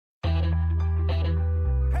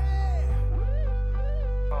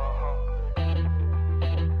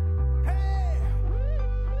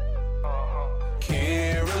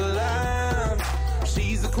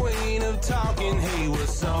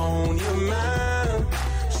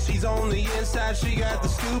the inside, she got the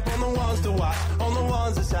scoop on the ones to watch, on the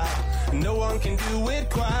ones that's hot. No one can do it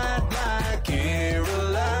quite like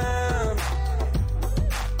Caroline.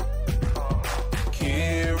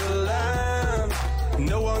 Caroline.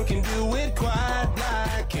 No one can do it quite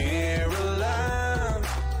like Caroline.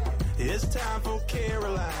 It's time for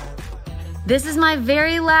Caroline. This is my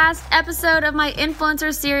very last episode of my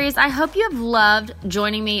influencer series. I hope you have loved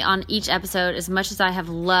joining me on each episode as much as I have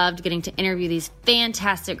loved getting to interview these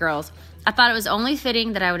fantastic girls. I thought it was only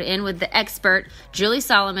fitting that I would end with the expert, Julie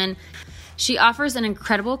Solomon. She offers an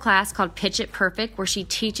incredible class called Pitch It Perfect, where she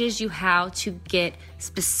teaches you how to get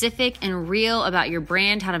specific and real about your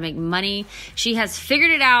brand, how to make money. She has figured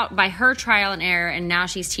it out by her trial and error, and now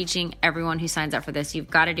she's teaching everyone who signs up for this. You've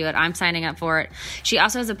got to do it. I'm signing up for it. She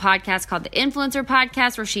also has a podcast called The Influencer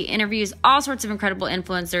Podcast, where she interviews all sorts of incredible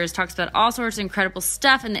influencers, talks about all sorts of incredible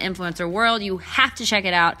stuff in the influencer world. You have to check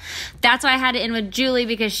it out. That's why I had to end with Julie,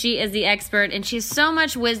 because she is the expert, and she has so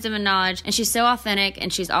much wisdom and knowledge, and she's so authentic,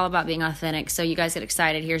 and she's all about being authentic. So you guys get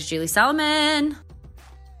excited. Here's Julie Solomon.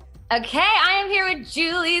 Okay, I am here with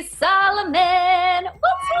Julie Solomon.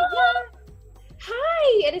 What's up?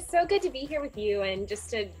 Hi, it is so good to be here with you and just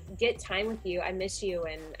to get time with you. I miss you,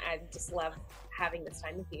 and I just love having this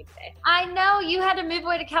time with you today. I know, you had to move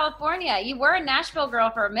away to California. You were a Nashville girl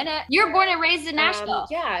for a minute. You were born and raised in Nashville.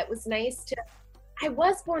 Yeah, it was nice I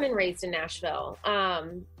was born and raised in Nashville.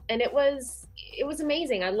 And it was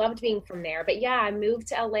amazing. I loved being from there. But yeah, I moved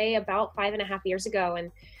to LA about 5.5 years ago and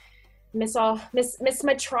miss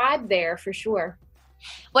my tribe there for sure.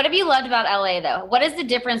 What have you loved about LA though? What is the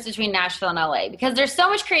difference between Nashville and LA? Because there's so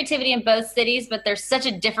much creativity in both cities, but there's such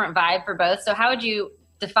a different vibe for both. So how would you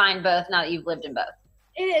define both now that you've lived in both?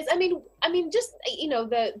 It is. I mean, just,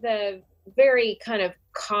 the very kind of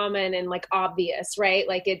common and like obvious, right?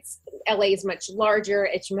 Like LA is much larger.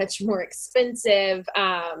 It's much more expensive.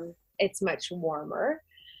 It's much warmer.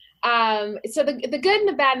 So the good and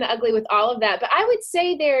the bad and the ugly with all of that. But I would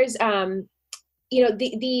say there's, the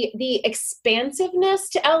expansiveness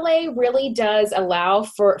to LA really does allow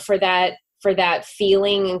for that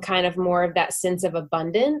feeling and kind of more of that sense of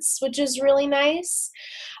abundance, which is really nice.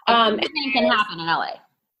 Anything can happen in LA.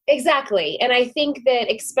 Exactly. And I think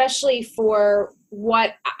that especially for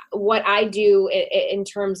what I do in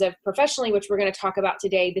terms of professionally, which we're going to talk about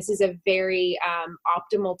today, this is a very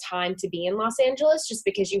optimal time to be in Los Angeles, just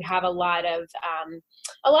because you have a lot of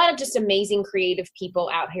just amazing creative people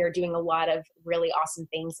out here doing a lot of really awesome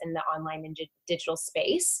things in the online and digital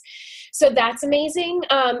space. So that's amazing.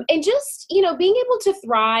 And just, being able to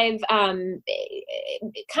thrive,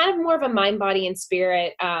 kind of more of a mind, body, and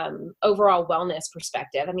spirit, overall wellness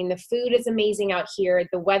perspective. I mean, the food is amazing out here.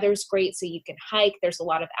 The weather's great, so you can hike. There's a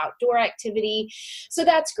lot of outdoor activity. So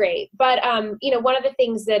that's great. But, one of the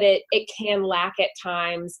things that it can lack at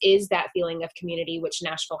times is that feeling of community, which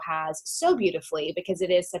Nashville has so beautifully because it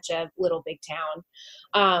is such a little big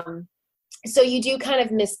town. So you do kind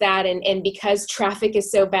of miss that. And because traffic is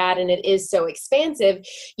so bad and it is so expansive,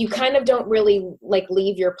 you kind of don't really like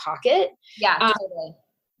leave your pocket. Yeah, totally.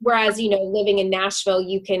 Whereas, living in Nashville,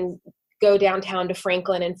 you can go downtown to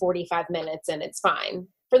Franklin in 45 minutes and it's fine.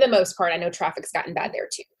 For the most part. I know traffic's gotten bad there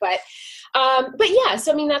too, but yeah,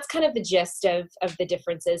 so I mean, that's kind of the gist of the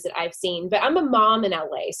differences that I've seen. But I'm a mom in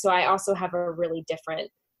LA, so I also have a really different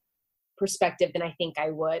perspective than I think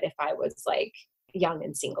I would if I was like young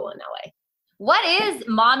and single in LA. What is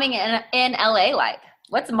momming in LA like?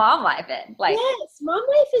 What's mom life in? Like? Yes, mom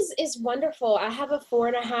life is wonderful. I have a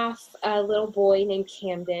 4.5 little boy named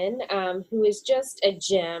Camden, who is just a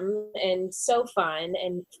gem and so fun.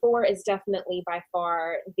 And 4 is definitely by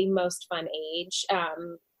far the most fun age.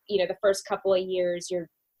 The first couple of years, you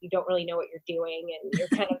don't really know what you're doing, and you're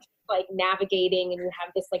kind of like navigating, and you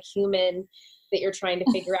have this like human that you're trying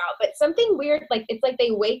to figure out. But something weird, like it's like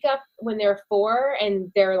they wake up when they're 4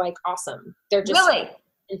 and they're like awesome. They're just really?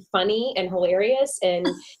 And funny and hilarious and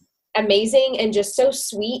amazing and just so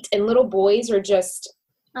sweet. And little boys are just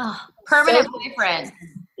permanent boyfriend.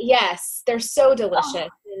 Yes, they're so delicious.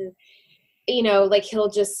 And like he'll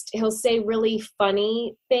say really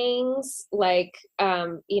funny things like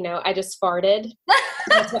I just farted.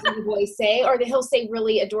 That's what the boys say. Or he'll say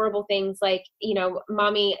really adorable things like,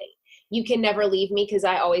 Mommy, you can never leave me because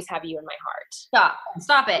I always have you in my heart.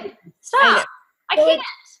 Stop it. Stop. I can't.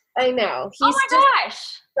 I know. He's oh my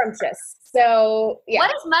gosh. Scrumptious. So yeah.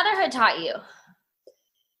 What has motherhood taught you?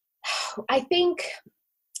 I think,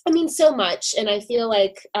 so much. And I feel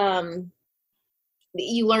like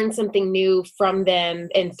you learn something new from them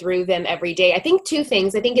and through them every day. I think 2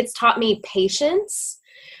 things. I think it's taught me patience,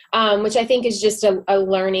 which I think is just a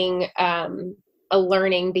learning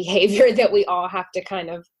behavior that we all have to kind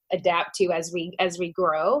of adapt to as we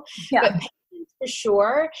grow. Yeah. But for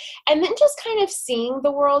sure. And then just kind of seeing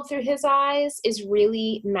the world through his eyes is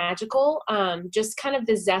really magical. Just kind of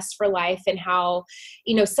the zest for life and how,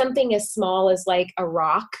 something as small as like a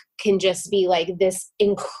rock can just be like this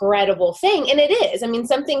incredible thing. And it is. I mean,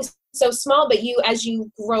 something's so small, but as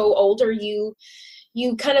you grow older, you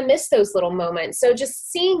kind of miss those little moments. So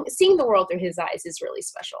just seeing the world through his eyes is really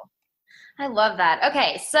special. I love that.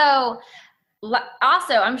 Okay. So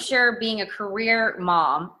also, I'm sure being a career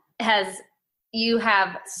mom you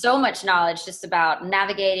have so much knowledge just about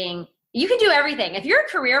navigating. You can do everything. If you're a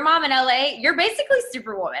career mom in LA, you're basically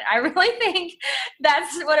Superwoman. I really think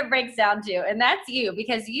that's what it breaks down to. And that's you,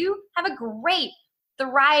 because you have a great,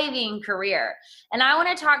 thriving career. And I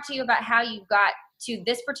want to talk to you about how you got to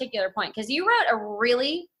this particular point, because you wrote a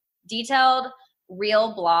really detailed,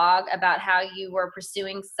 real blog about how you were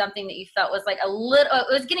pursuing something that you felt was like it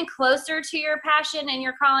was getting closer to your passion and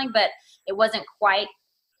your calling, but it wasn't quite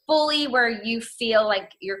fully where you feel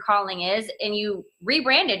like your calling is, and you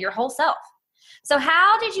rebranded your whole self. So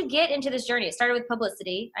how did you get into this journey? It started with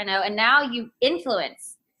publicity, I know, and now you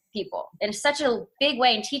influence people in such a big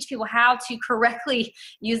way and teach people how to correctly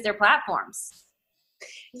use their platforms.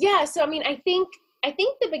 Yeah. So, I mean, I think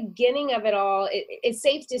the beginning of it all, it's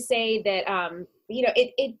safe to say that,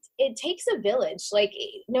 it takes a village. Like,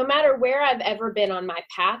 no matter where I've ever been on my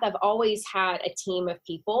path, I've always had a team of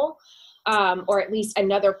people, or at least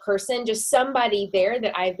another person, just somebody there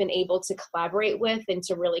that I've been able to collaborate with and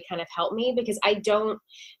to really kind of help me, because I don't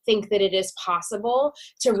think that it is possible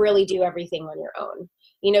to really do everything on your own.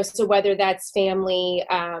 So whether that's family,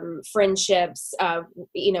 friendships,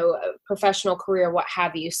 professional career, what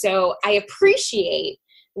have you. So I appreciate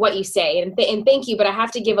what you say and thank you, but I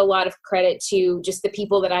have to give a lot of credit to just the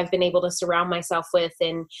people that I've been able to surround myself with.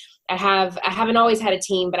 And I haven't always had a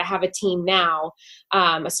team, but I have a team now,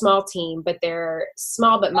 a small team, but they're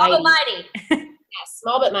small but mighty. Small but mighty. Yes,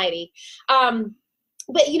 small but mighty.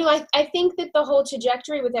 But, I think that the whole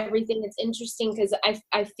trajectory with everything, it's interesting because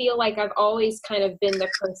I feel like I've always kind of been the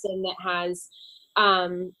person that has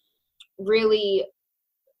really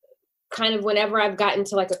kind of, whenever I've gotten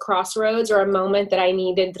to like a crossroads or a moment that I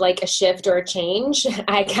needed like a shift or a change,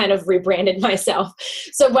 I kind of rebranded myself.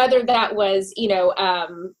 So whether that was,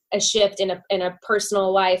 a shift in a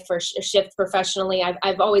personal life or a shift professionally,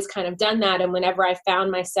 I've always kind of done that. And whenever I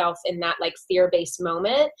found myself in that like fear-based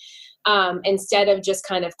moment, instead of just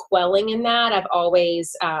kind of quelling in that, I've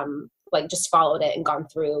always just followed it and gone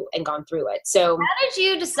through it. So how did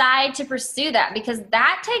you decide to pursue that? Because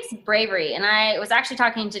that takes bravery. And I was actually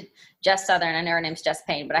talking to Jess Southern. I know her name's Jess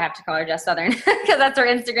Payne, but I have to call her Jess Southern because that's her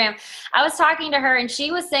Instagram. I was talking to her and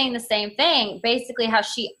she was saying the same thing, basically how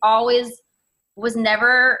she always was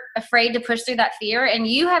never afraid to push through that fear. And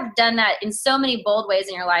you have done that in so many bold ways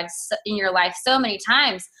in your life so many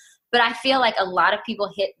times. But I feel like a lot of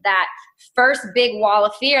people hit that first big wall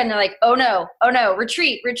of fear and they're like, oh no,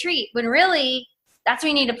 retreat, when really that's what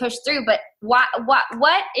you need to push through. But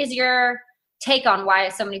what is your take on why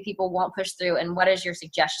so many people won't push through, and what is your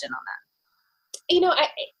suggestion on that?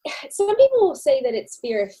 Some people will say that it's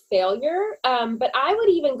fear of failure, but I would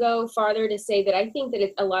even go farther to say that I think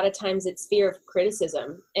that a lot of times it's fear of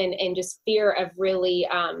criticism and just fear of really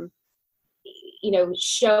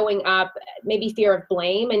showing up, maybe fear of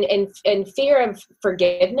blame and fear of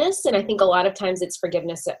forgiveness. And I think a lot of times it's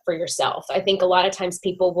forgiveness for yourself. I think a lot of times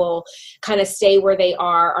people will kind of stay where they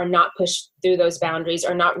are or not push through those boundaries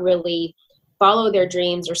or not really follow their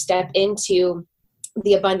dreams or step into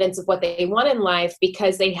the abundance of what they want in life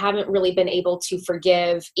because they haven't really been able to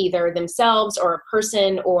forgive either themselves or a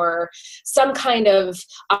person or some kind of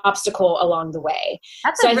obstacle along the way.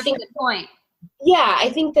 That's a really good point. Yeah, I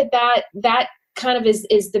think that kind of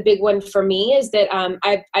is the big one for me, is that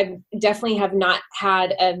I definitely have not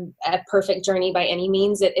had a perfect journey by any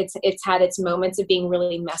means. It's had its moments of being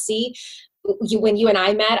really messy. When you and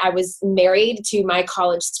I met, I was married to my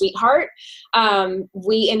college sweetheart.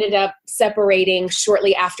 We ended up separating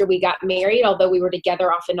shortly after we got married, although we were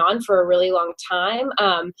together off and on for a really long time.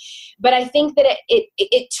 But I think that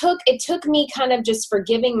it took me kind of just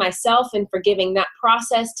forgiving myself and forgiving that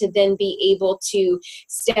process to then be able to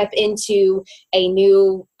step into a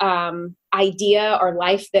new idea or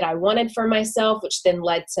life that I wanted for myself, which then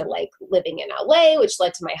led to like living in LA, which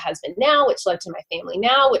led to my husband now, which led to my family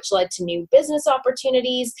now, which led to new business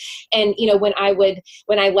opportunities. And, when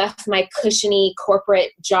I left my cushiony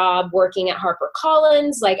corporate job working at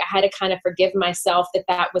HarperCollins, like I had to kind of forgive myself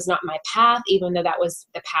that was not my path, even though that was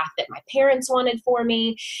the path that my parents wanted for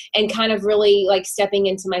me, and kind of really like stepping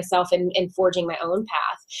into myself and forging my own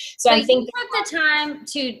path. So I think you took the time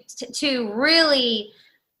to really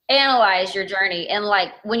analyze your journey and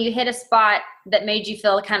like when you hit a spot that made you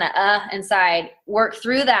feel kind of inside, work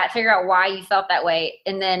through that, figure out why you felt that way,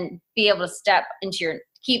 and then be able to step into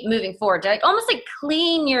keep moving forward to like almost like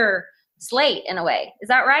clean your slate in a way. Is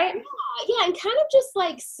that right? Yeah, and kind of just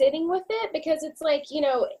like sitting with it, because it's like,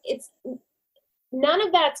 it's none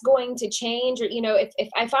of that's going to change, or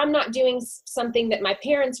if I'm not doing something that my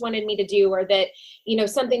parents wanted me to do, or that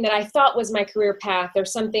something that I thought was my career path, or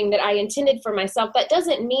something that I intended for myself, that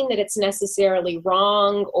doesn't mean that it's necessarily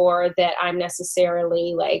wrong, or that I'm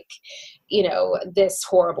necessarily like this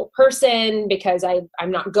horrible person because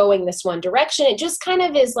I'm not going this one direction. It just kind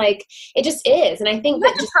of is like, it just is. And I think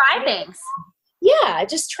that just try things. Yeah,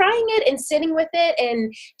 just trying it and sitting with it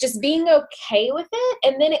and just being okay with it.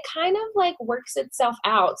 And then it kind of like works itself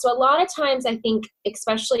out. So a lot of times I think,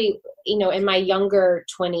 especially, in my younger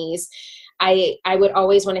 20s, I would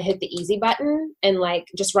always want to hit the easy button and like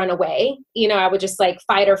just run away. I would just like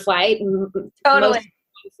fight or flight. Totally.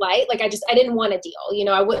 Flight. Like I didn't want to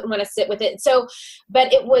deal, I wouldn't want to sit with it. So,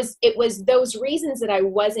 but it was those reasons that I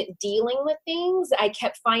wasn't dealing with things. I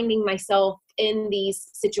kept finding myself in these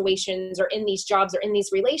situations or in these jobs or in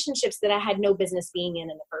these relationships that I had no business being in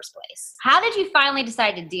the first place. How did you finally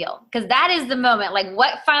decide to deal? Because that is the moment. Like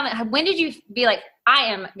when did you be like, I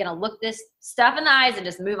am going to look this stuff in the eyes and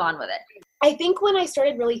just move on with it? I think when I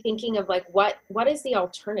started really thinking of like, what is the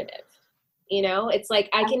alternative? It's like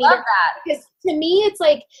I can either, because to me, it's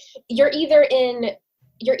like you're either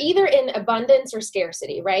in abundance or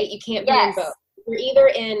scarcity, right? You can't be in both. You're either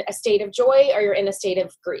in a state of joy or you're in a state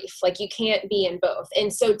of grief. Like you can't be in both.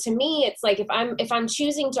 And so to me, it's like if I'm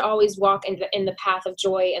choosing to always walk in the path of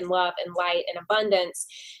joy and love and light and abundance,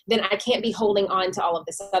 then I can't be holding on to all of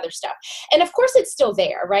this other stuff. And of course it's still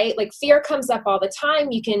there, right? Like fear comes up all the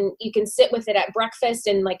time. You can sit with it at breakfast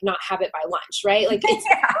and like not have it by lunch, right? Like it's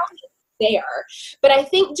there. But I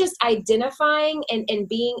think just identifying and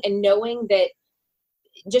being and knowing that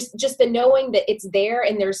just the knowing that it's there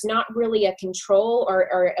and there's not really a control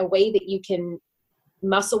or a way that you can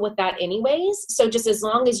muscle with that anyways. So just as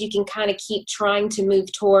long as you can kind of keep trying to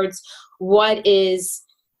move towards what is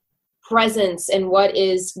presence and what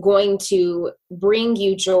is going to bring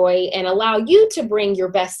you joy and allow you to bring your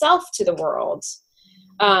best self to the world,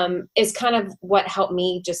 is kind of what helped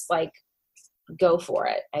me just like go for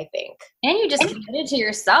it, I think. And you just committed to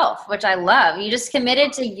yourself, which I love. You just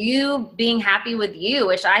committed to you being happy with you,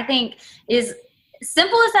 which I think is,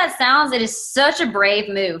 simple as that sounds, it is such a brave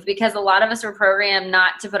move, because a lot of us are programmed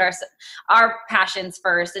not to put our passions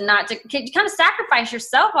first and not to kind of sacrifice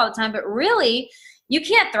yourself all the time. But really, you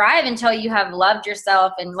can't thrive until you have loved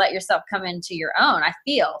yourself and let yourself come into your own, I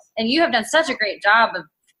feel. And you have done such a great job of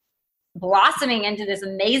blossoming into this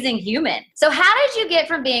amazing human. So how did you get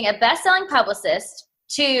from being a best-selling publicist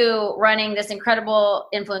to running this incredible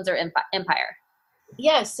influencer empire?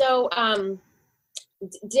 Yeah, so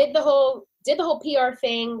did the whole PR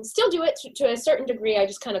thing, still do it to a certain degree. I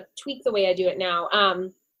just kind of tweak the way I do it now.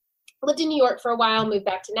 Lived in New York for a while, moved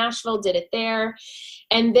back to Nashville, did it there,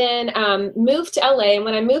 and then moved to LA. And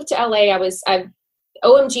when I moved to LA, I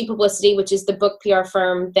OMG Publicity, which is the book PR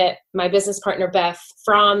firm that my business partner Beth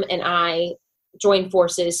Fromm and I joined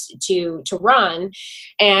forces to run.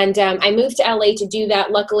 And I moved to LA to do that.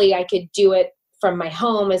 Luckily, I could do it from my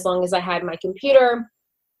home as long as I had my computer.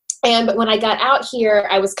 But when I got out here,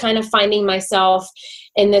 I was kind of finding myself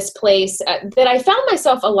in this place that I found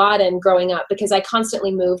myself a lot in growing up, because I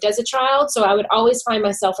constantly moved as a child. So I would always find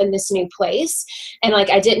myself in this new place, and like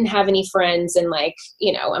I didn't have any friends, and like,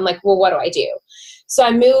 I'm like, well, what do I do? So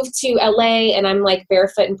I moved to LA, and I'm like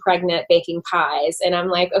barefoot and pregnant baking pies. And I'm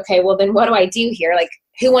like, okay, well then what do I do here? Like,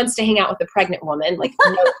 who wants to hang out with a pregnant woman? Like,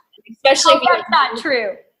 especially if that's not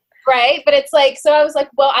true. Right. But it's like, so I was like,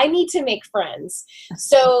 well, I need to make friends.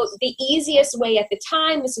 So the easiest way at the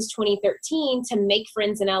time, this was 2013, to make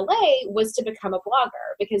friends in LA was to become a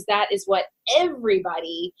blogger, because that is what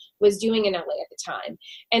everybody was doing in LA at the time.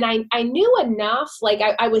 And I knew enough, like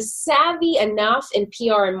I was savvy enough in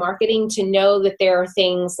PR and marketing to know that there are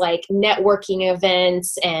things like networking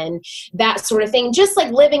events and that sort of thing. Just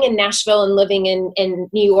like living in Nashville and living in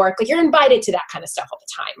New York, like you're invited to that kind of stuff all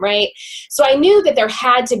the time. Right. So I knew that there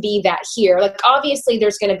had to be that here. Like obviously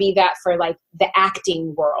there's going to be that for like the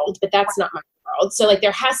acting world, but that's not my world. So like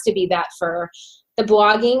there has to be that for the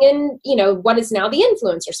blogging and, what is now the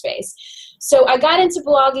influencer space. So I got into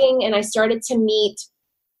blogging, and I started to meet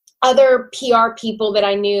other PR people that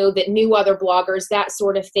I knew that knew other bloggers, that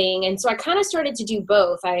sort of thing. And so I kind of started to do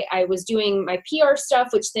both. I was doing my PR stuff,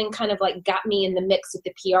 which then kind of like got me in the mix with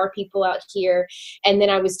the PR people out here. And then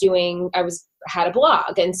I had a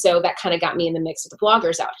blog. And so that kind of got me in the mix with the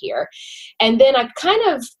bloggers out here. And then I kind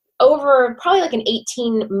of over probably like an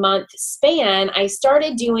 18-month span, I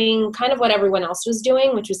started doing kind of what everyone else was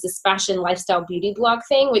doing, which was this fashion lifestyle beauty blog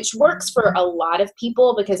thing, which works for a lot of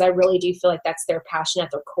people because I really do feel like that's their passion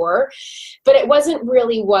at their core. But it wasn't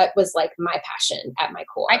really what was like my passion at my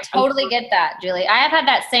core. I totally get that, Julie. I have had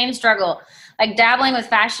that same struggle, like dabbling with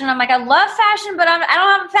fashion. I'm like, I love fashion, but I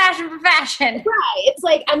don't have a passion for fashion. Right. It's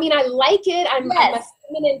like, I mean, I like it. I'm a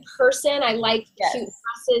feminine person. I like cute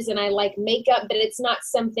dresses and I like makeup, but it's not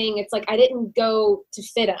something, it's like I didn't go to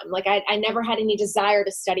fit them. Like I never had any desire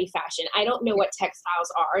to study fashion. I don't know what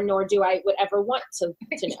textiles are, nor do I would ever want to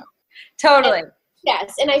know. Totally.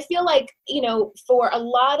 Yes. And I feel like, you know, for a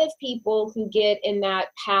lot of people who get in that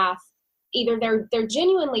path, either they're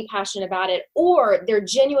genuinely passionate about it or they're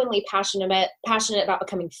genuinely passionate about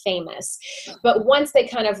becoming famous. But once they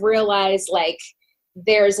kind of realize like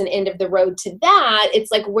there's an end of the road to that,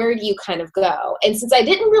 it's like, where do you kind of go? And since I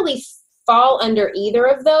didn't really fall under either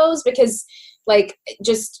of those, because like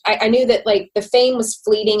just I knew that like the fame was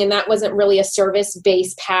fleeting and that wasn't really a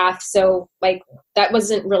service-based path. So like that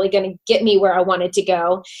wasn't really going to get me where I wanted to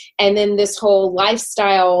go. And then this whole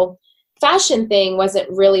lifestyle fashion thing wasn't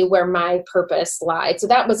really where my purpose lied. So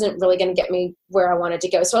that wasn't really going to get me where I wanted to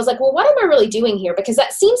go. So I was like, well, what am I really doing here? Because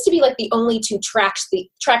that seems to be like the only two tracks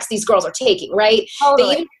these girls are taking, right? Totally.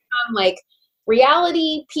 They either become like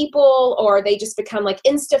reality people or they just become like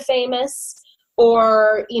Insta famous,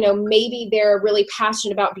 or, you know, maybe they're really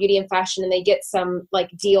passionate about beauty and fashion and they get some like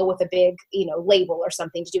deal with a big, you know, label or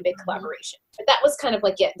something to do a big collaboration. But that was kind of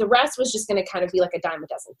like it. The rest was just going to kind of be like a dime a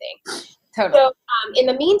dozen thing. Totally. So in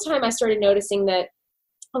the meantime, I started noticing that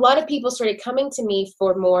a lot of people started coming to me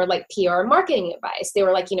for more like PR and marketing advice. They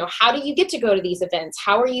were like, you know, how do you get to go to these events?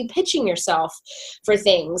 How are you pitching yourself for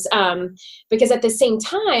things? Because at the same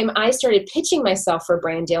time, I started pitching myself for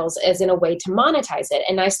brand deals as in a way to monetize it.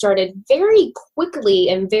 And I started very quickly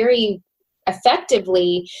and very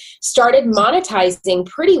effectively started monetizing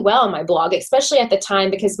pretty well my blog, especially at the time,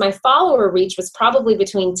 because my follower reach was probably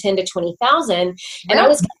between 10 to 20,000. And I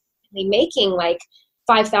was making like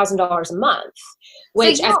 $5,000 a month,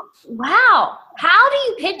 which so wow. How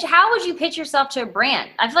would you pitch yourself to a brand?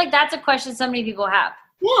 I feel like that's a question so many people have.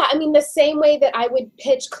 Yeah. I mean, the same way that I would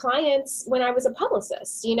pitch clients when I was a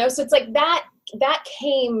publicist, you know, so it's like that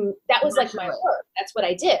was like my work. That's what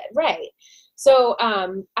I did. Right. So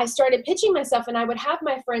I started pitching myself and I would have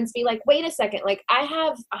my friends be like, wait a second, like I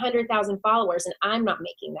have 100,000 followers and I'm not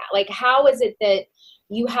making that. Like, how is it that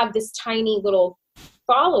you have this tiny little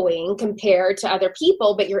following compared to other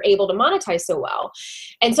people, but you're able to monetize so well?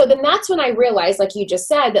 And so then that's when I realized, like you just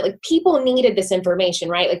said, that like people needed this information,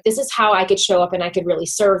 right? Like this is how I could show up and I could really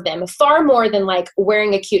serve them far more than like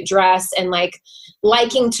wearing a cute dress and like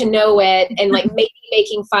liking to know it and like maybe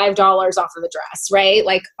making $5 off of a dress, right?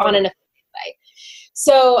 Like on an site.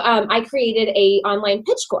 So I created a online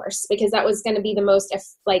pitch course because that was going to be the most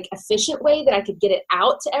efficient way that I could get it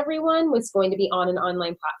out to everyone, was going to be on an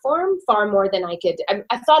online platform far more than I could.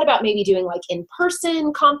 I thought about maybe doing like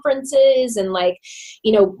in-person conferences and like,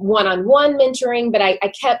 you know, one-on-one mentoring, but I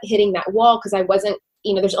kept hitting that wall because I wasn't,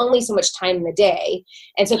 you know, there's only so much time in the day.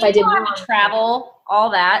 And so if I did travel, all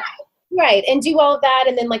that. Right. And do all of that.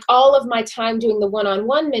 And then like all of my time doing the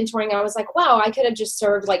one-on-one mentoring, I was like, wow, I could have just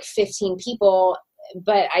served like 15 people,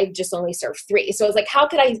 but I just only served 3. So I was like, how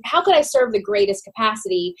could I serve the greatest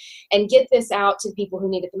capacity and get this out to the people who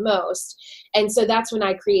need it the most? And so that's why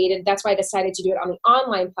I decided to do it on the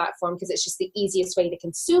online platform, because it's just the easiest way to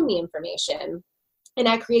consume the information. And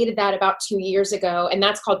I created that about 2 years ago, and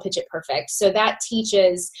that's called Pitch It Perfect. So that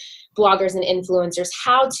teaches bloggers and influencers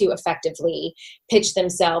how to effectively pitch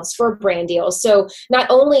themselves for brand deals. So not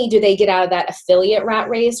only do they get out of that affiliate rat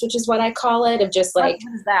race, which is what I call it, of just like,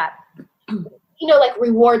 what is that? You know, like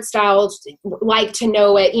reward styles, like to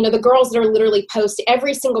know it. You know, the girls that are literally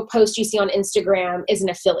every single post you see on Instagram is an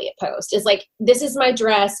affiliate post. It's like, this is my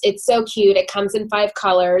dress. It's so cute. It comes in 5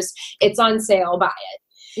 colors. It's on sale. Buy it.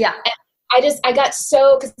 Yeah. And I got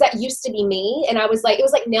so, because that used to be me. And I was like, it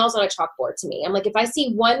was like nails on a chalkboard to me. I'm like, if I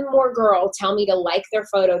see one more girl tell me to like their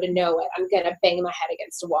photo to know it, I'm going to bang my head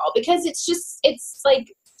against a wall, because it's like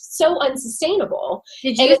so unsustainable.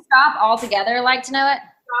 Did you stop altogether, like to know it?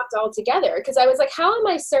 Stopped altogether, because I was like, how am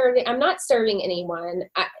I serving? I'm not serving anyone.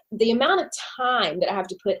 The amount of time that I have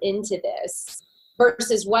to put into this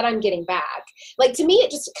versus what I'm getting back. Like, to me,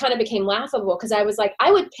 it just kind of became laughable, because I was like,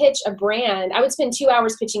 I would pitch a brand. I would spend 2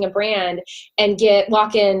 hours pitching a brand and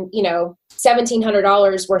lock in, you know,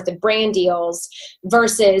 $1,700 worth of brand deals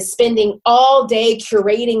versus spending all day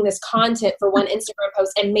curating this content for one Instagram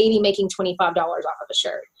post and maybe making $25 off of a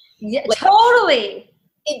shirt. Yeah, like, totally.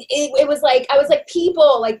 it was like, I was like,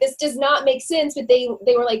 people, like, this does not make sense. But they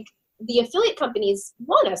were like, the affiliate companies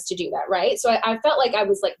want us to do that, right? So I felt like I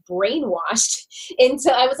was like brainwashed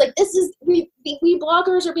into, I was like, we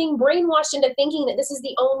bloggers are being brainwashed into thinking that this is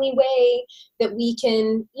the only way that we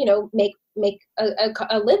can, make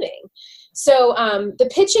a living. So the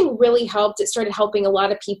pitching really helped. It started helping a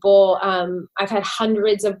lot of people. I've had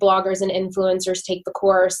hundreds of bloggers and influencers take the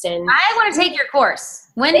course. And I want to take your course.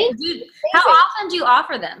 How often do you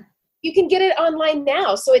offer them? You can get it online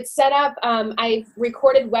now. So it's set up. I've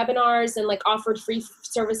recorded webinars and like offered free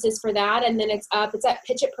services for that. And then it's up. It's at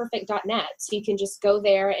pitchitperfect.net. So you can just go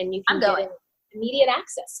there and you can get immediate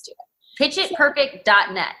access to it.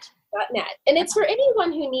 Pitchitperfect.net. And it's for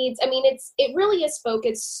anyone who needs, it really is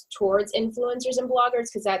focused towards influencers and bloggers,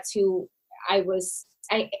 because that's who I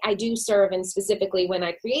do serve. And specifically when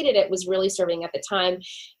I created it, was really serving at the time.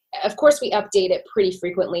 Of course, we update it pretty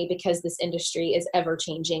frequently because this industry is ever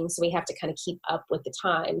changing. So we have to kind of keep up with the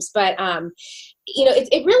times. But,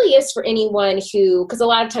 it really is for anyone who, because a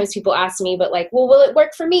lot of times people ask me, but like, well, will it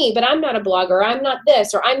work for me? But I'm not a blogger. I'm not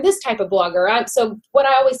this, or I'm this type of blogger. So what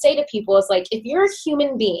I always say to people is like, if you're a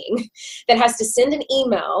human being that has to send an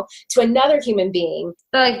email to another human being.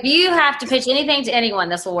 So if you have to pitch anything to anyone,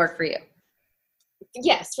 this will work for you.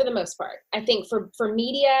 Yes, for the most part. I think for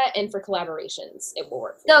media and for collaborations, it will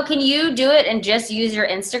work. So can you do it and just use your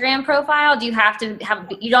Instagram profile? Do you have to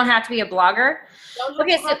you don't have to be a blogger? You don't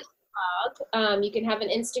have to have a blog. You can have an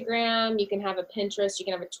Instagram, you can have a Pinterest, you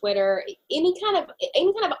can have a Twitter, any kind of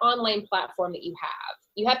online platform that you have.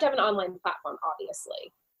 You have to have an online platform,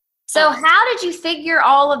 obviously. So how did you figure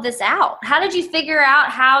all of this out? How did you figure out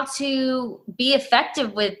how to be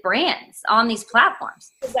effective with brands on these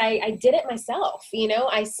platforms? Because I did it myself.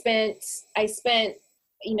 I spent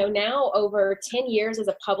now over 10 years as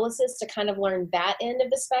a publicist to kind of learn that end of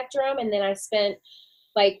the spectrum. And then I spent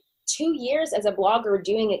like 2 years as a blogger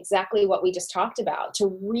doing exactly what we just talked about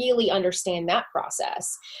to really understand that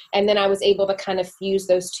process. And then I was able to kind of fuse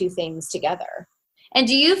those two things together. And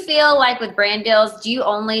do you feel like with brand deals, do you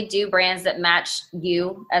only do brands that match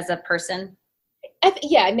you as a person?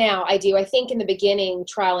 Yeah, now I do. I think in the beginning,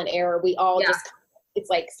 trial and error, we all it's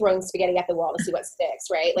like throwing spaghetti at the wall to see what sticks,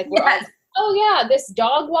 right? Like, we're all, oh yeah, this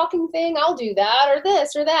dog walking thing, I'll do that, or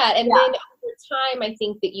this or that. And then over time, I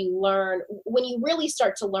think that you learn, when you really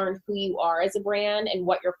start to learn who you are as a brand and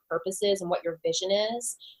what your purpose is and what your vision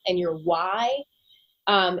is and your why,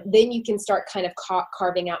 then you can start kind of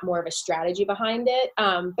carving out more of a strategy behind it.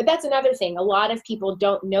 But that's another thing. A lot of people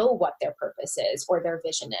don't know what their purpose is or their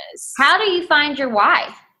vision is. How do you find your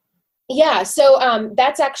why? Yeah. So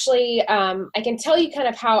that's actually, I can tell you kind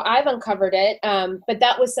of how I've uncovered it. But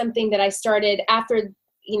that was something that I started after,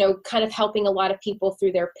 kind of helping a lot of people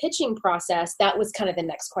through their pitching process. That was kind of the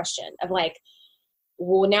next question of like,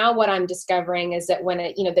 well, now what I'm discovering is that when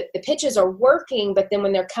the pitches are working, but then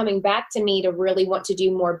when they're coming back to me to really want to do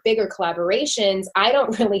more bigger collaborations, I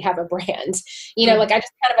don't really have a brand, like I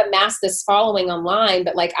just kind of amassed this following online,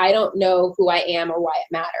 but like, I don't know who I am or why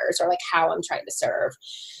it matters or like how I'm trying to serve.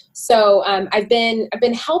 So I've been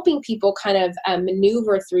helping people kind of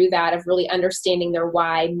maneuver through that of really understanding their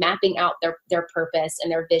why, mapping out their purpose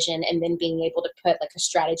and their vision, and then being able to put like a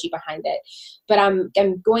strategy behind it. But I'm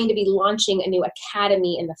going to be launching a new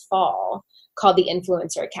academy in the fall called the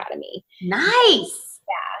Influencer Academy. Nice.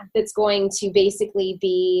 Yeah, that's going to basically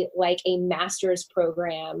be like a master's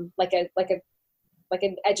program, like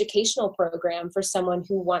an educational program for someone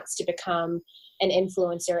who wants to become an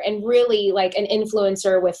influencer, and really like an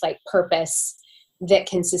influencer with like purpose that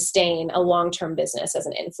can sustain a long-term business as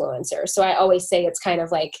an influencer. So I always say it's kind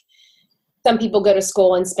of like some people go to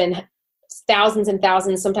school and spend thousands and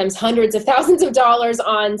thousands, sometimes hundreds of thousands of dollars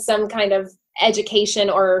on some kind of education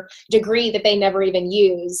or degree that they never even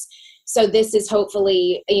use. So this is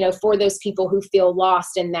hopefully, for those people who feel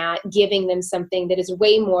lost in that, giving them something that is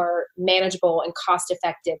way more manageable and cost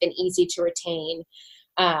effective and easy to retain.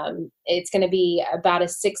 It's going to be about a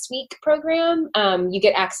 6-week program. You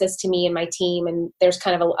get access to me and my team, and there's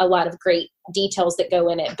kind of a lot of great details that go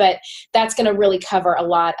in it, but that's going to really cover a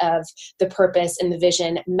lot of the purpose and the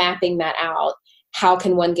vision, mapping that out. How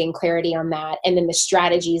can one gain clarity on that? And then the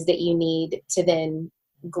strategies that you need to then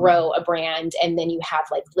grow a brand. And then you have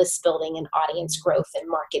like list building and audience growth and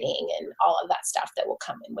marketing and all of that stuff that will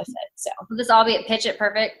come in with it. So will this all be at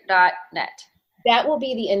pitchitperfect.net? That will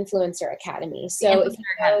be the Influencer Academy. So if you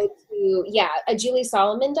go to,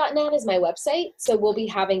 juliesolomon.net is my website. So we'll be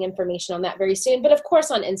having information on that very soon. But of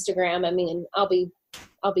course on Instagram, I'll be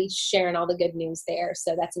I'll be sharing all the good news there.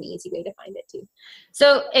 So that's an easy way to find it too.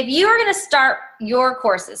 So if you are going to start your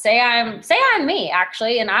courses, say I'm me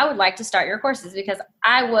actually, and I would like to start your courses because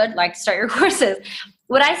I would like to start your courses.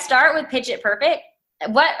 Would I start with Pitch It Perfect?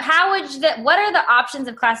 What are the options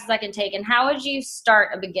of classes I can take, and how would you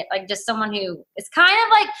start like just someone who is kind of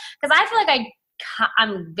like, because I feel like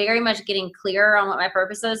I'm very much getting clearer on what my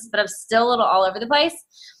purpose is, but I'm still a little all over the place.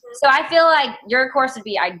 So I feel like your course would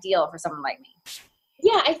be ideal for someone like me.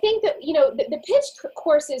 Yeah, I think that, the pitch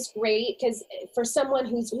course is great because for someone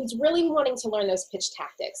who's really wanting to learn those pitch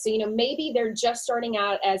tactics. So, maybe they're just starting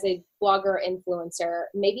out as a blogger influencer.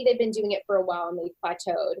 Maybe they've been doing it for a while and they've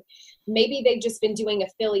plateaued. Maybe they've just been doing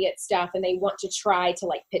affiliate stuff and they want to try to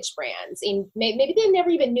pitch brands. And maybe they never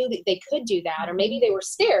even knew that they could do that. Or maybe they were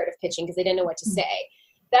scared of pitching because they didn't know what to say.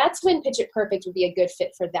 That's when Pitch It Perfect would be a good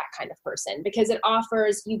fit for that kind of person, because it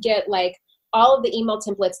offers, you get all of the email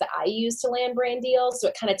templates that I use to land brand deals. So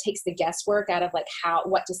it kind of takes the guesswork out of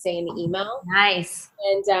what to say in the email. Nice.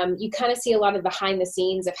 And you kind of see a lot of behind the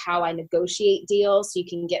scenes of how I negotiate deals so you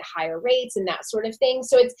can get higher rates and that sort of thing.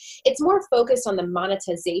 So it's more focused on the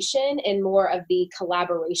monetization and more of the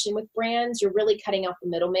collaboration with brands. You're really cutting out the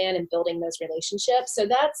middleman and building those relationships. So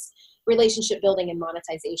that's relationship building and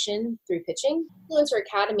monetization through pitching. Influencer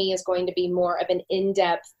Academy is going to be more of an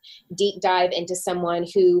in-depth deep dive into someone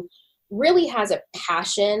who really has a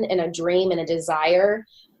passion and a dream and a desire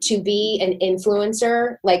to be an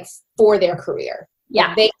influencer, for their career.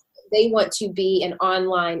 Yeah. They want to be an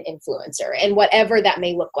online influencer, and whatever that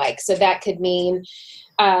may look like. So that could mean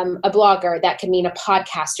a blogger, that could mean a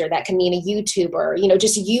podcaster, that could mean a YouTuber,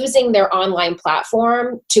 just using their online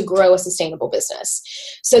platform to grow a sustainable business.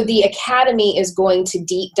 So the Academy is going to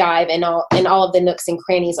deep dive in all of the nooks and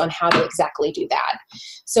crannies on how to exactly do that.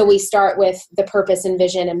 So we start with the purpose and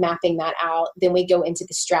vision and mapping that out. Then we go into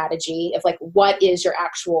the strategy of what is your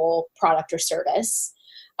actual product or service?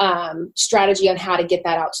 Strategy on how to get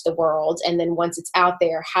that out to the world. And then once it's out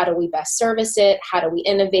there, how do we best service it? How do we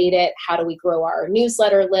innovate it? How do we grow our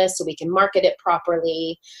newsletter list so we can market it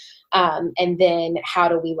properly? And then how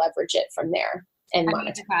do we leverage it from there and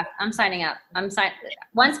monetize? I'm signing up.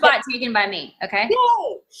 One spot taken by me. Okay.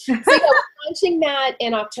 Yay! So we're launching that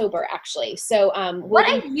in October, actually. So what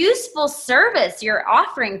a useful service you're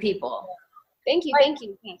offering people. Thank you.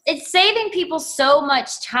 It's saving people so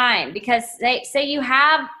much time, because they say you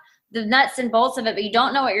have the nuts and bolts of it, but you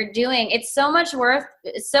don't know what you're doing. It's so worth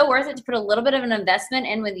it to put a little bit of an investment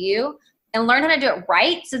in with you and learn how to do it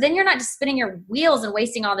right. So then you're not just spinning your wheels and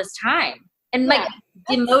wasting all this time and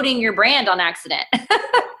demoting your brand on accident.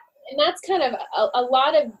 And that's kind of a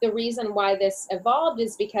lot of the reason why this evolved,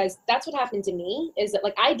 is because that's what happened to me, is that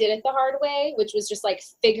I did it the hard way, which was just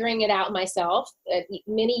figuring it out myself,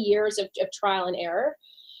 many years of trial and error,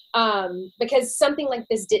 because something like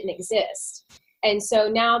this didn't exist. And so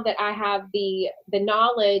now that I have the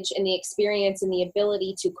knowledge and the experience and the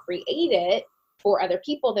ability to create it for other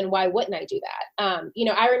people, then why wouldn't I do that?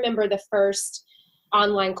 I remember the first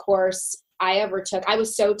online course I ever took. I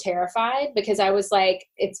was so terrified because I was it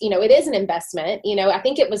is an investment. I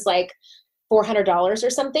think it was $400 or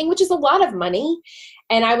something, which is a lot of money.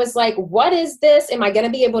 And I was what is this? Am I going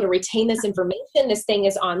to be able to retain this information? This thing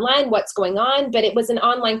is online. What's going on? But it was an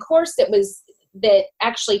online course that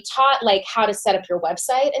actually taught how to set up your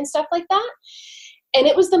website and stuff like that. And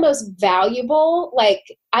it was the most valuable,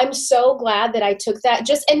 I'm so glad that I took that,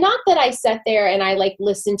 and not that I sat there and I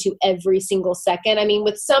listened to every single second. I mean,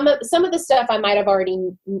 with some of the stuff I might've already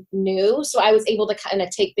knew. So I was able to kind of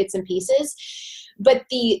take bits and pieces, but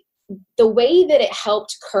the way that it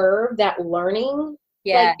helped curve that learning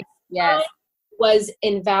was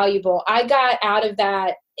invaluable. I got out of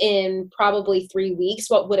that in probably 3 weeks,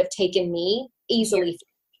 what would have taken me easily 6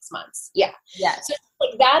 months. Yeah. Yeah. So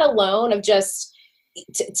that alone of just,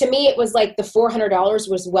 to me, it was the $400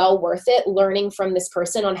 was well worth it, learning from this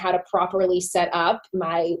person on how to properly set up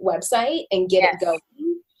my website and get it going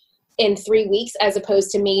in 3 weeks, as opposed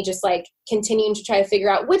to me just continuing to try to figure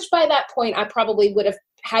out, which by that point I probably would have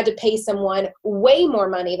had to pay someone way more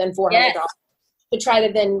money than $400 to try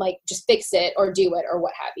to then just fix it or do it or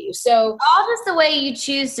what have you. So all just the way you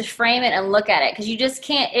choose to frame it and look at it, because you just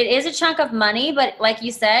can't, it is a chunk of money, but like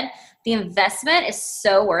you said, the investment is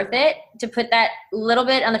so worth it to put that little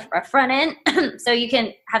bit on the front end so you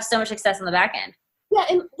can have so much success on the back end. Yeah.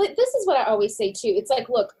 And this is what I always say too. It's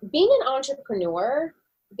look, being an entrepreneur,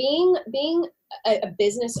 being a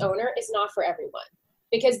business owner is not for everyone,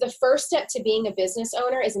 because the first step to being a business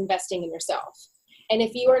owner is investing in yourself. And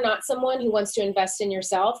if you are not someone who wants to invest in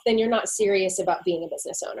yourself, then you're not serious about being a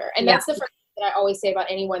business owner. And that's the first thing that I always say about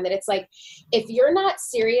anyone, that it's like, if you're not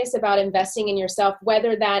serious about investing in yourself,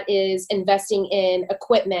 whether that is investing in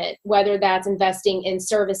equipment, whether that's investing in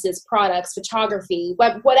services, products, photography,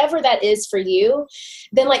 whatever that is for you,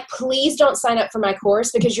 then like, please don't sign up for my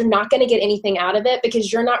course, because you're not going to get anything out of it,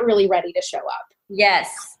 because you're not really ready to show up.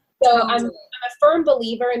 Yes. So totally. I'm a firm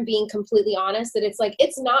believer in being completely honest, that it's like,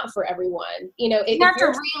 it's not for everyone. You have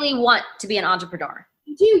to really want to be an entrepreneur.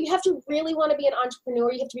 You have to really want to be an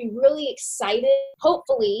entrepreneur. You have to be really excited.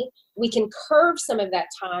 Hopefully we can curve some of that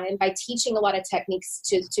time by teaching a lot of techniques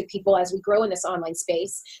to people as we grow in this online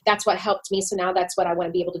space. That's what helped me. So now that's what I want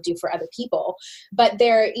to be able to do for other people. But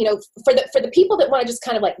there, for the people that want to just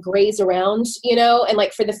kind of like graze around, and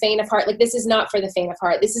like for the faint of heart, like this is not for the faint of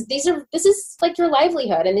heart. This is like your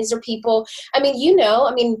livelihood. And these are people, they're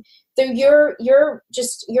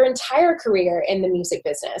your entire career in the music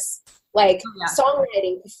business. Like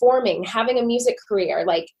songwriting, performing, having a music career,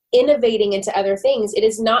 like innovating into other things. It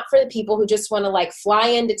is not for the people who just want to like fly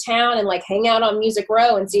into town and like hang out on Music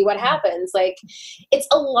Row and see what happens. Like, it's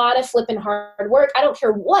a lot of flipping hard work. I don't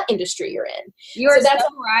care what industry you're in. You're so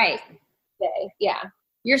right. Yeah.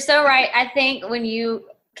 You're so right. I think when you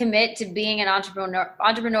commit to being an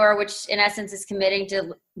entrepreneur, which in essence is committing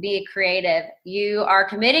to be a creative, you are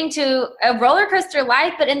committing to a roller coaster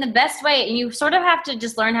life, but in the best way. And you sort of have to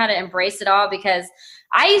just learn how to embrace it all, because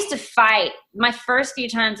I used to fight my first few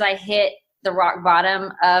times I hit the rock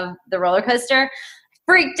bottom of the roller coaster.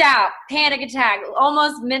 Freaked out, panic attack,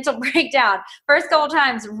 almost mental breakdown. First couple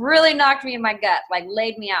times really knocked me in my gut, like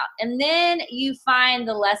laid me out. And then you find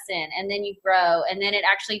the lesson, and then you grow, and then it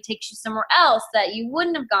actually takes you somewhere else that you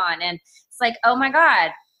wouldn't have gone. And it's like, oh my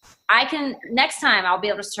God, next time I'll be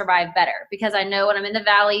able to survive better, because I know when I'm in the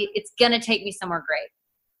valley, it's going to take me somewhere great.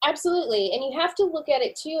 Absolutely. And you have to look at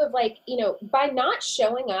it too of like, by not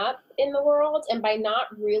showing up in the world and by not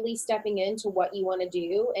really stepping into what you want to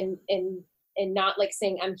do and not like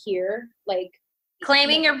saying I'm here, like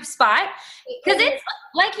claiming your spot. Because it's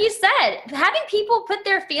like you said, having people put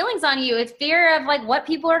their feelings on you, it's fear of like what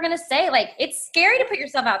people are going to say. Like, it's scary to put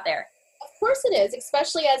yourself out there. Of course it is,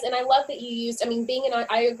 especially and I love that you used,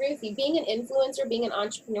 I agree with you, being an influencer, being an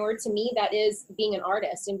entrepreneur, to me, that is being an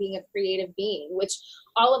artist and being a creative being, which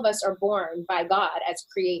all of us are born by God as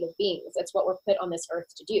creative beings. That's what we're put on this earth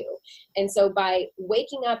to do. And so by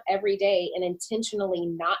waking up every day and intentionally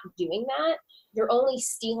not doing that, you're only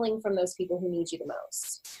stealing from those people who need you the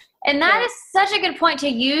most. And that is such a good point, to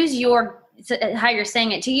use how you're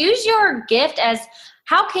saying it, to use your gift as,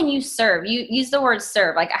 how can you serve? You use the word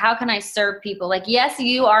serve. Like, how can I serve people? Like, yes,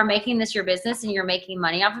 you are making this your business and you're making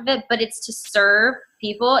money off of it, but it's to serve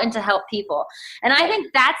people and to help people. And I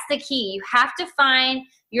think that's the key. You have to find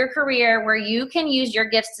your career where you can use your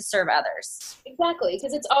gifts to serve others. Exactly.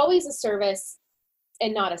 Because it's always a service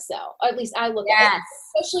and not a sell. Or at least I look at it,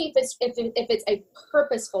 especially if it's a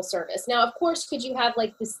purposeful service. Now, of course, could you have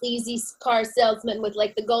like the sleazy car salesman with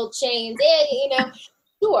like the gold chains,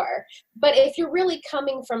 Sure. But if you're really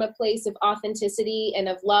coming from a place of authenticity and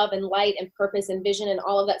of love and light and purpose and vision and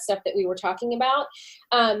all of that stuff that we were talking about,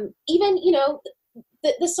 even,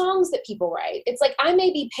 the songs that people write, it's like, I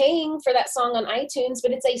may be paying for that song on iTunes,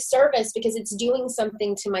 but it's a service because it's doing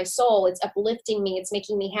something to my soul. It's uplifting me. It's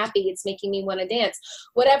making me happy. It's making me want to dance,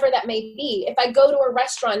 whatever that may be. If I go to a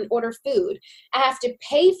restaurant and order food, I have to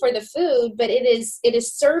pay for the food, but it is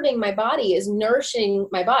serving my body, is nourishing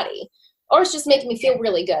my body. Or it's just making me feel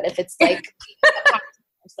really good if it's like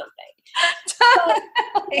or something.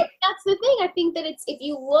 But that's the thing. I think that it's, if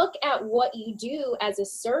you look at what you do as a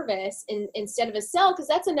service instead of a sell, because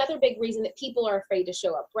that's another big reason that people are afraid to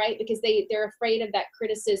show up, right? Because they're afraid of that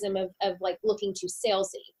criticism of like looking too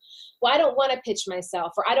salesy. Well, I don't want to pitch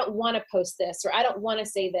myself, or I don't want to post this, or I don't want to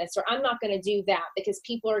say this, or I'm not going to do that because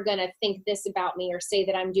people are going to think this about me or say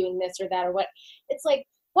that I'm doing this or that or what. It's like,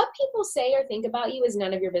 what people say or think about you is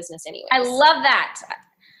none of your business anyway. I love that.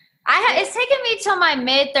 It's taken me till my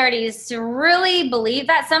mid-30s to really believe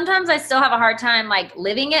that. Sometimes I still have a hard time like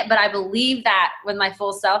living it, but I believe that with my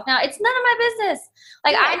full self now. It's none of my business.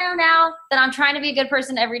 Like, I know now that I'm trying to be a good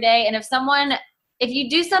person every day. And if you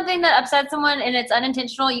do something that upsets someone and it's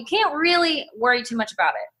unintentional, you can't really worry too much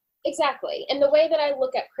about it. Exactly. And the way that I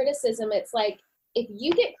look at criticism, it's like, if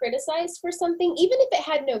you get criticized for something, even if it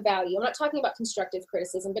had no value, I'm not talking about constructive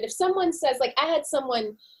criticism, but if someone says, like, I had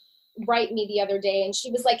someone write me the other day and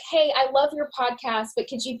she was like, hey, I love your podcast, but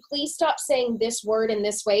could you please stop saying this word in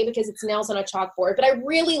this way because it's nails on a chalkboard, but I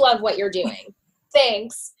really love what you're doing.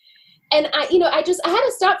 Thanks. And I had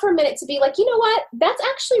to stop for a minute to be like, you know what? That's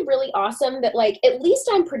actually really awesome that, like, at least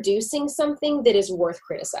I'm producing something that is worth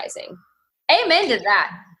criticizing. Amen to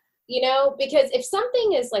that. Because if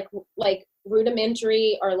something is like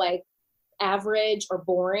rudimentary or like average or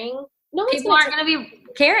boring, no one's People aren't going to be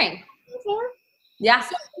caring. Yeah.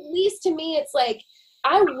 So at least to me, it's like,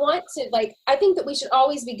 I want to, like, I think that we should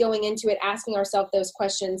always be going into it asking ourselves those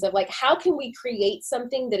questions of like, how can we create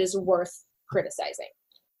something that is worth criticizing?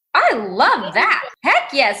 I love that.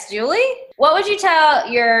 Heck yes, Julie. What would you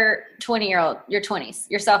tell your 20-year-old, your 20s,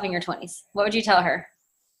 yourself in your 20s? What would you tell her?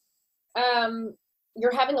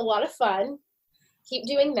 You're having a lot of fun. Keep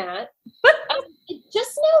doing that.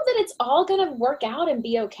 Just know that it's all going to work out and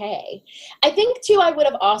be okay. I think too, I would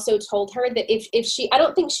have also told her that if she, I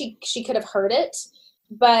don't think she could have heard it,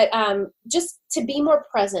 but just to be more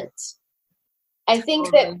present. I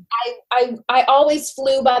think that I always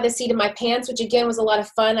flew by the seat of my pants, which again was a lot of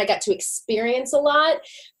fun. I got to experience a lot,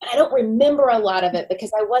 but I don't remember a lot of it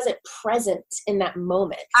because I wasn't present in that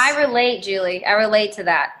moment. I relate, Julie. I relate to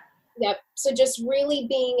that. Yep. So just really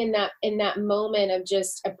being in that moment of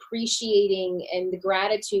just appreciating and the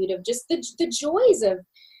gratitude of just the joys of,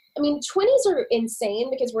 I mean, 20s are insane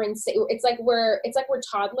because we're insane. It's like we're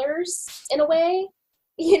toddlers in a way,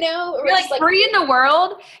 you know? You're like free in the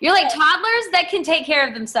world. You're like toddlers that can take care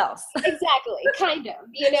of themselves. Exactly. Kind of,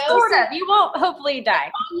 you know? Sort of. You won't hopefully die.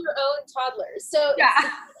 On your own toddlers. So yeah. It's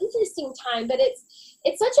an interesting time, but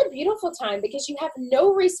it's such a beautiful time because you have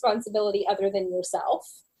no responsibility other than yourself.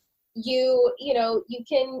 You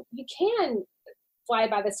can fly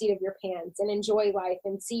by the seat of your pants and enjoy life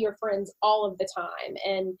and see your friends all of the time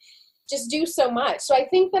and just do so much. So I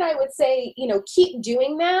think that I would say, keep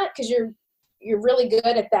doing that because you're really good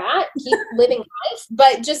at that. Keep living life,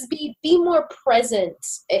 but just be more present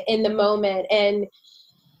in the moment. And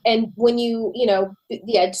when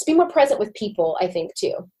just be more present with people, I think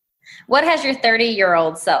too. What has your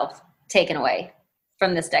 30-year-old self taken away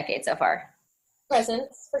from this decade so far?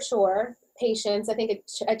 Presence, for sure. Patience. I think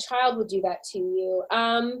a child would do that to you.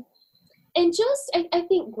 And just, I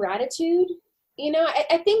think gratitude.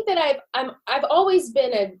 I think that I've always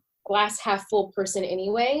been a glass half full person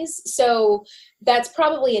anyways. So that's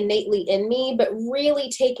probably innately in me, but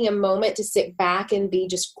really taking a moment to sit back and be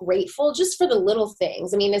just grateful just for the little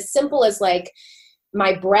things. I mean, as simple as like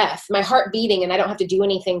my breath, my heart beating, and I don't have to do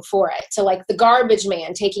anything for it, to like the garbage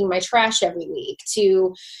man taking my trash every week,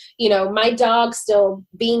 to, my dog still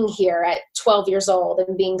being here at 12 years old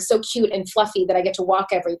and being so cute and fluffy that I get to walk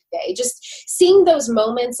every day. Just seeing those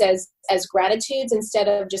moments as gratitudes instead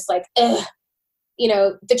of just like,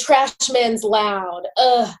 the trash man's loud,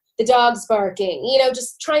 the dog's barking,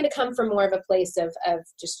 just trying to come from more of a place of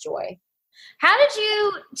just joy. How did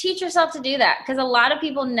you teach yourself to do that? Because a lot of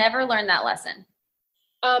people never learn that lesson.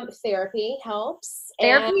 Therapy helps.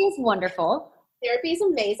 Therapy is wonderful. Therapy is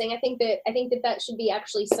amazing. I think that should be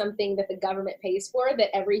actually something that the government pays for,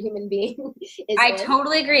 that every human being is I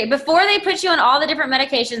totally agree. Before they put you on all the different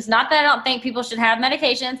medications, not that I don't think people should have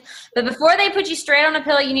medications, but before they put you straight on a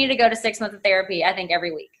pill, you need to go to 6 months of therapy, I think,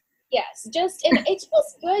 every week. Yes. And it's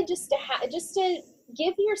just good just to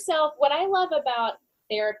give yourself, what I love about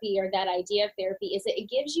therapy, or that idea of therapy, is that it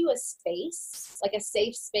gives you a space, like a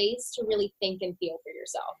safe space to really think and feel for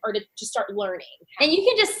yourself, or to start learning. And you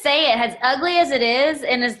can just say it, as ugly as it is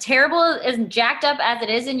and as terrible, as jacked up as it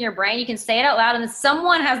is in your brain, you can say it out loud and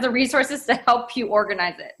someone has the resources to help you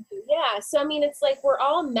organize it. Yeah. So, I mean, it's like we're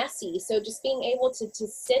all messy. So just being able to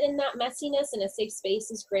sit in that messiness in a safe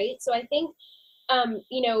space is great. So I think,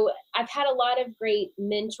 I've had a lot of great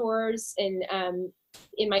mentors, and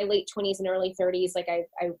in my late 20s and early 30s, like I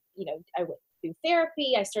went through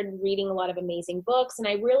therapy. I started reading a lot of amazing books, and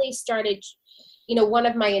I really started, one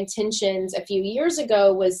of my intentions a few years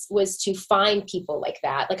ago was to find people like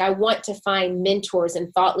that. Like, I want to find mentors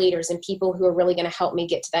and thought leaders and people who are really going to help me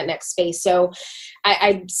get to that next space. So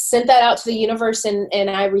I sent that out to the universe, and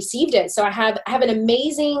I received it. So I have an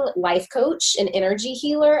amazing life coach and energy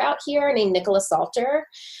healer out here named Nicola Salter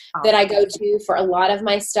that I go to for a lot of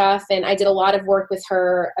my stuff. And I did a lot of work with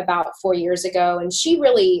her about 4 years ago. And she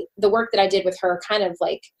really, the work that I did with her kind of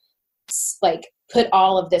like put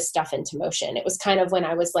all of this stuff into motion. It was kind of when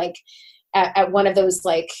I was like at one of those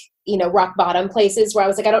rock bottom places where I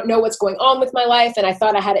was like, I don't know what's going on with my life. And I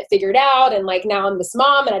thought I had it figured out. And like, now I'm this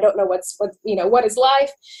mom and I don't know what is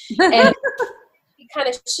life. And it kind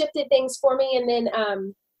of shifted things for me. And then,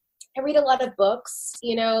 I read a lot of books,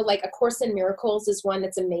 like A Course in Miracles is one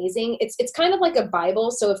that's amazing. It's kind of like a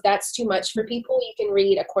Bible. So if that's too much for people, you can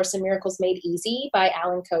read A Course in Miracles Made Easy by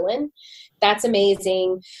Alan Cohen. That's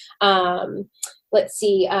amazing. Let's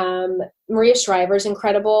see. Maria Shriver's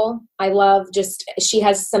incredible. I love she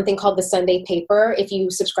has something called the Sunday Paper. If you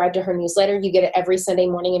subscribe to her newsletter, you get it every Sunday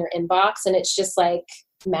morning in your inbox. And it's just like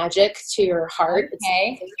magic to your heart.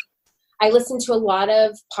 Okay. I listen to a lot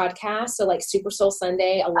of podcasts. So like Super Soul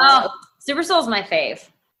Sunday, a lot. Oh, Super Soul's my fave.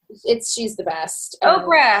 She's the best.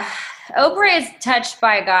 Oprah is touched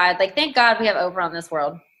by God. Like, thank God we have Oprah on this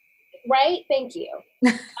world. Right? Thank you.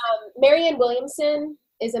 Marianne Williamson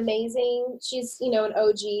is amazing. She's, an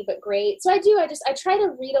OG, but great. So I try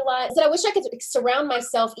to read a lot. So I wish I could surround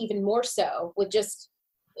myself even more so with just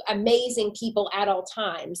amazing people at all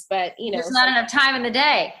times. But, there's not enough time in the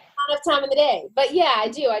day. Not enough time in the day. But yeah, I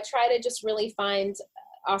do. I try to just really find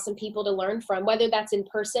awesome people to learn from, whether that's in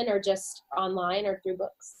person or just online or through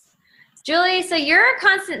books. Julie, so you're a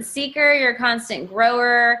constant seeker, you're a constant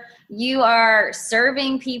grower, you are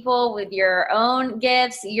serving people with your own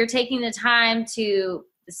gifts, you're taking the time to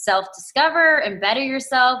self-discover and better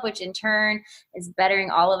yourself, which in turn is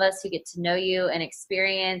bettering all of us who get to know you and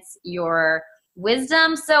experience your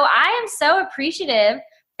wisdom. So I am so appreciative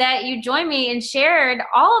that you joined me and shared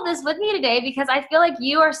all of this with me today, because I feel like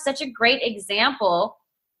you are such a great example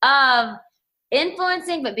of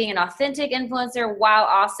influencing, but being an authentic influencer while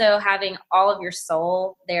also having all of your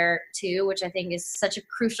soul there too, which I think is such a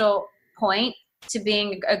crucial point to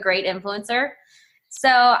being a great influencer. So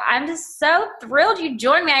I'm just so thrilled you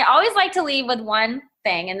joined me. I always like to leave with one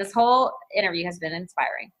thing, and this whole interview has been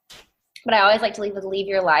inspiring, but I always like to leave with leave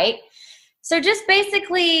your light. So just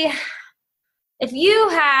basically, the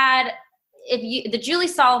Julie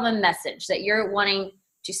Solomon message that you're wanting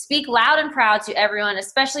to speak loud and proud to everyone,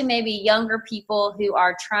 especially maybe younger people who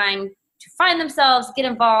are trying to find themselves, get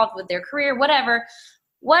involved with their career, whatever.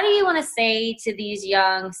 What do you want to say to these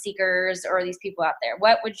young seekers or these people out there?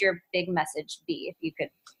 What would your big message be if you could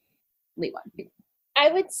leave one?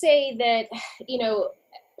 I would say that,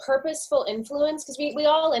 purposeful influence, because we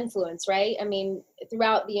all influence, right? I mean,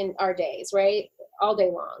 throughout our days, right? All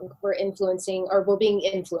day long, we're influencing, or we're being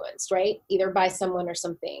influenced, right? Either by someone or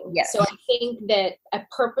something. Yes. So I think that a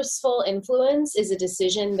purposeful influence is a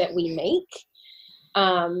decision that we make.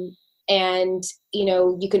 And,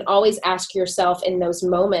 you can always ask yourself in those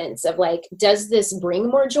moments of like, does this bring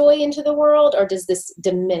more joy into the world, or does this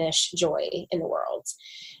diminish joy in the world?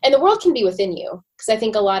 And the world can be within you, because I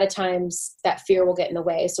think a lot of times that fear will get in the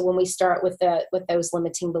way. So when we start with those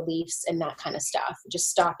limiting beliefs and that kind of stuff, just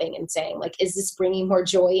stopping and saying like, is this bringing more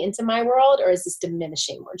joy into my world, or is this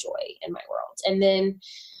diminishing more joy in my world? And then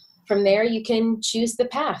from there, you can choose the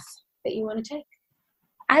path that you want to take.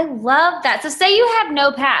 I love that. So say you have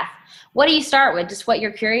no path. What do you start with? Just what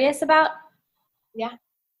you're curious about? Yeah.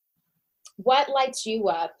 What lights you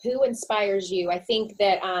up? Who inspires you? I think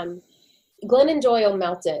that Glennon Doyle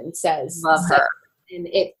Melton says, love her, and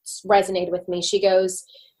it resonated with me. She goes,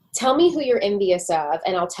 tell me who you're envious of,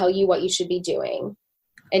 and I'll tell you what you should be doing.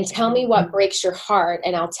 And tell me what breaks your heart,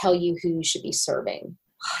 and I'll tell you who you should be serving.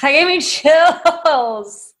 That gave me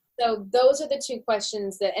chills. So those are the two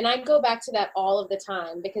questions and I go back to that all of the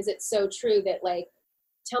time, because it's so true that like,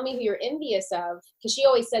 tell me who you're envious of. Because she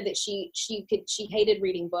always said that she hated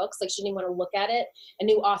reading books. Like she didn't want to look at it. A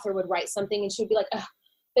new author would write something and she would be like, ugh.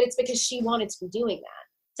 But it's because she wanted to be doing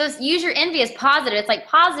that. So use your envy as positive. It's like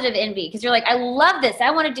positive envy, because you're like, I love this.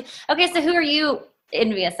 I want to do. Okay, so who are you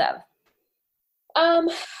envious of?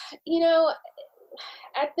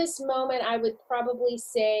 At this moment, I would probably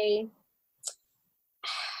say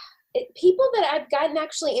people that I've gotten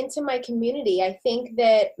actually into my community. I think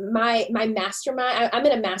that my mastermind, I'm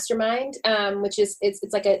in a mastermind, which is,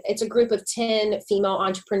 it's a group of 10 female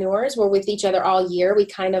entrepreneurs. We're with each other all year. We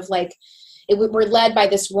kind of like, we're led by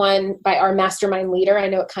by our mastermind leader. I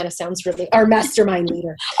know it kind of sounds really, our mastermind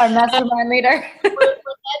leader. Our mastermind leader. We're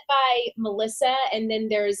led by Melissa, and then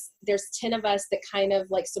there's 10 of us that kind of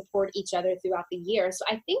like support each other throughout the year. So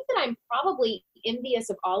I think that I'm probably envious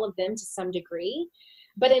of all of them to some degree,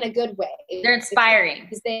 but in a good way. They're inspiring.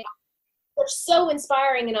 Because they're so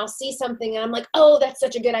inspiring, and I'll see something and I'm like, oh, that's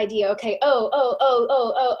such a good idea. Okay.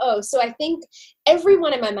 Oh. So I think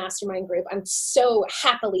everyone in my mastermind group, I'm so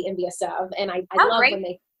happily envious of, and I love great. when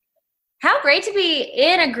they. How great to be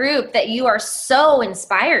in a group that you are so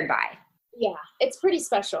inspired by. Yeah, it's pretty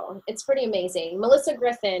special. It's pretty amazing. Melissa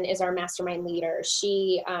Griffin is our mastermind leader.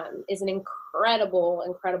 She is an incredible,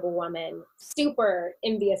 incredible woman. Super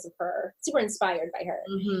envious of her. Super inspired by her.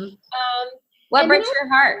 Mm-hmm. What breaks your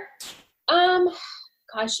heart?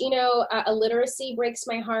 Gosh, illiteracy breaks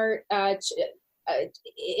my heart.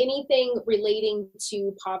 Anything relating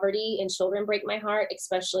to poverty and children break my heart,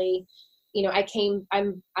 especially,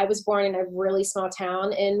 I was born in a really small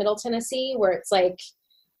town in Middle Tennessee where it's like,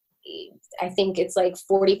 I think it's like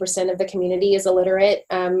 40% of the community is illiterate.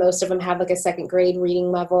 Most of them have like a second grade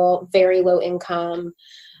reading level, very low income.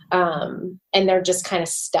 And they're just kind of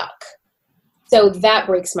stuck. So that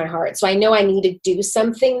breaks my heart. So I know I need to do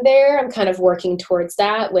something there. I'm kind of working towards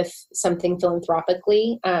that with something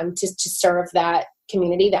philanthropically to serve that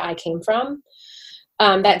community that I came from.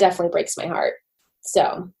 That definitely breaks my heart.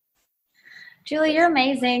 So, Julie, you're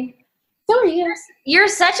amazing. So are you. You're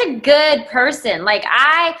such a good person. Like,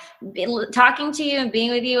 talking to you and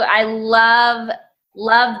being with you, I love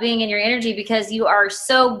being in your energy because you are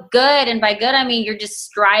so good. And by good, I mean you're just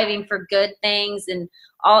striving for good things in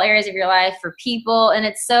all areas of your life, for people. And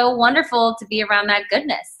it's so wonderful to be around that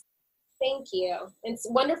goodness. Thank you. It's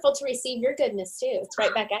wonderful to receive your goodness too. It's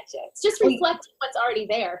right back at you. It's just reflecting what's already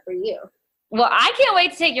there for you. Well, I can't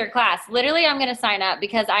wait to take your class. Literally, I'm going to sign up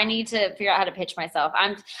because I need to figure out how to pitch myself.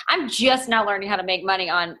 I'm just now learning how to make money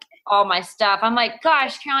on all my stuff. I'm like,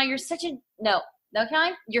 gosh, Caroline, you're such a no,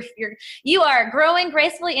 Caroline, you are growing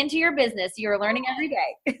gracefully into your business. You're learning every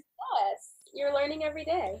day. Yes, you're learning every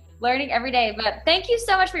day. Learning every day. But thank you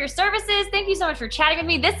so much for your services. Thank you so much for chatting with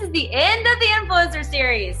me. This is the end of the Influencer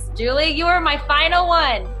Series. Julie, you are my final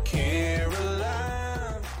one.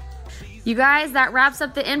 You guys, that wraps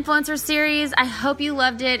up the Influencer Series. I hope you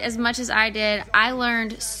loved it as much as I did. I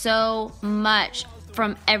learned so much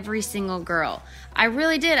from every single girl. I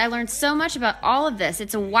really did. I learned so much about all of this.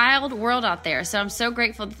 It's a wild world out there. So I'm so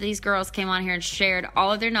grateful that these girls came on here and shared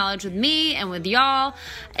all of their knowledge with me and with y'all.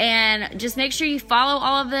 And just make sure you follow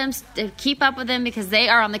all of them, keep up with them because they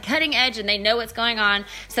are on the cutting edge and they know what's going on.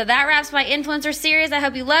 So that wraps my Influencer Series. I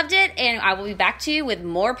hope you loved it. And I will be back to you with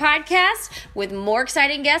more podcasts, with more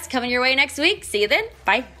exciting guests coming your way next week. See you then.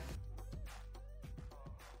 Bye.